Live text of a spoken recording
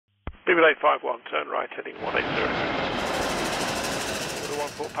Speedbird 851, turn right heading 180.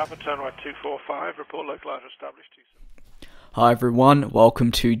 Order 14 Papa, turn right 245, report localizer established 27. Hi everyone,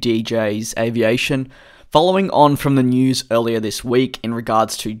 welcome to DJ's Aviation. Following on from the news earlier this week in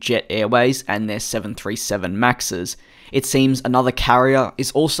regards to Jet Airways and their 737 MAXs, it seems another carrier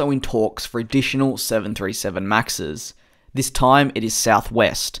is also in talks for additional 737 MAXs. This time it is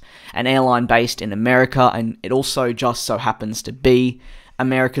Southwest, an airline based in America, and it also just so happens to be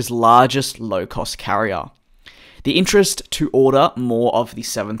America's largest low-cost carrier. The interest to order more of the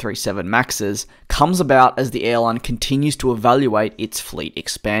 737 MAXs comes about as the airline continues to evaluate its fleet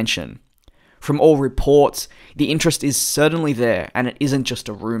expansion. From all reports, the interest is certainly there, and it isn't just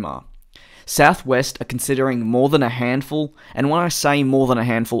a rumour. Southwest are considering more than a handful, and when I say more than a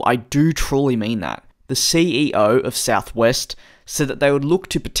handful, I do truly mean that. The CEO of Southwest said that they would look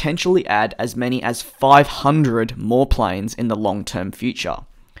to potentially add as many as 500 more planes in the long-term future.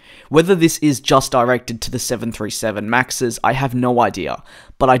 Whether this is just directed to the 737 MAXs, I have no idea,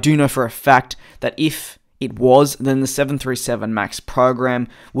 but I do know for a fact that if it was, then the 737 MAX program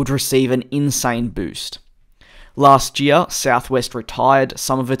would receive an insane boost. Last year, Southwest retired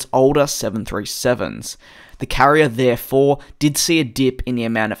some of its older 737s. The carrier, therefore, did see a dip in the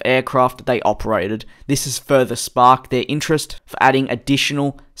amount of aircraft they operated. This has further sparked their interest for adding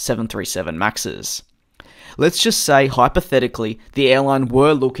additional 737 MAXs. Let's just say, hypothetically, the airline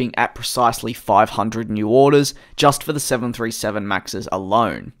were looking at precisely 500 new orders just for the 737 MAXs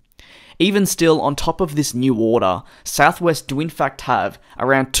alone. Even still, on top of this new order, Southwest do in fact have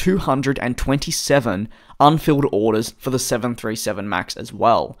around 227 unfilled orders for the 737 MAX as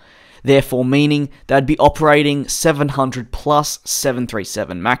well. Therefore meaning they'd be operating 700 plus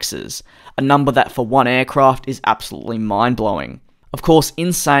 737 MAXs, a number that for one aircraft is absolutely mind-blowing. Of course,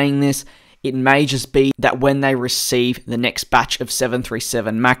 in saying this, it may just be that when they receive the next batch of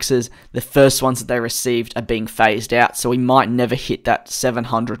 737 MAXs, the first ones that they received are being phased out, so we might never hit that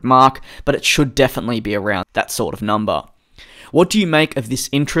 700 mark, but it should definitely be around that sort of number. What do you make of this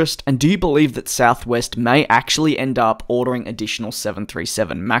interest, and do you believe that Southwest may actually end up ordering additional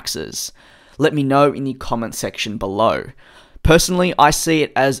 737 MAXs? Let me know in the comment section below. Personally, I see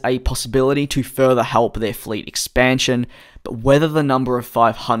it as a possibility to further help their fleet expansion, but whether the number of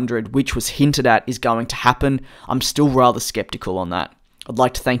 500, which was hinted at, is going to happen, I'm still rather skeptical on that. I'd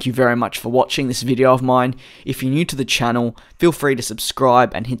like to thank you very much for watching this video of mine. If you're new to the channel, feel free to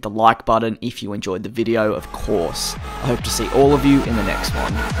subscribe and hit the like button if you enjoyed the video, of course. I hope to see all of you in the next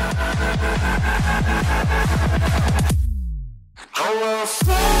one.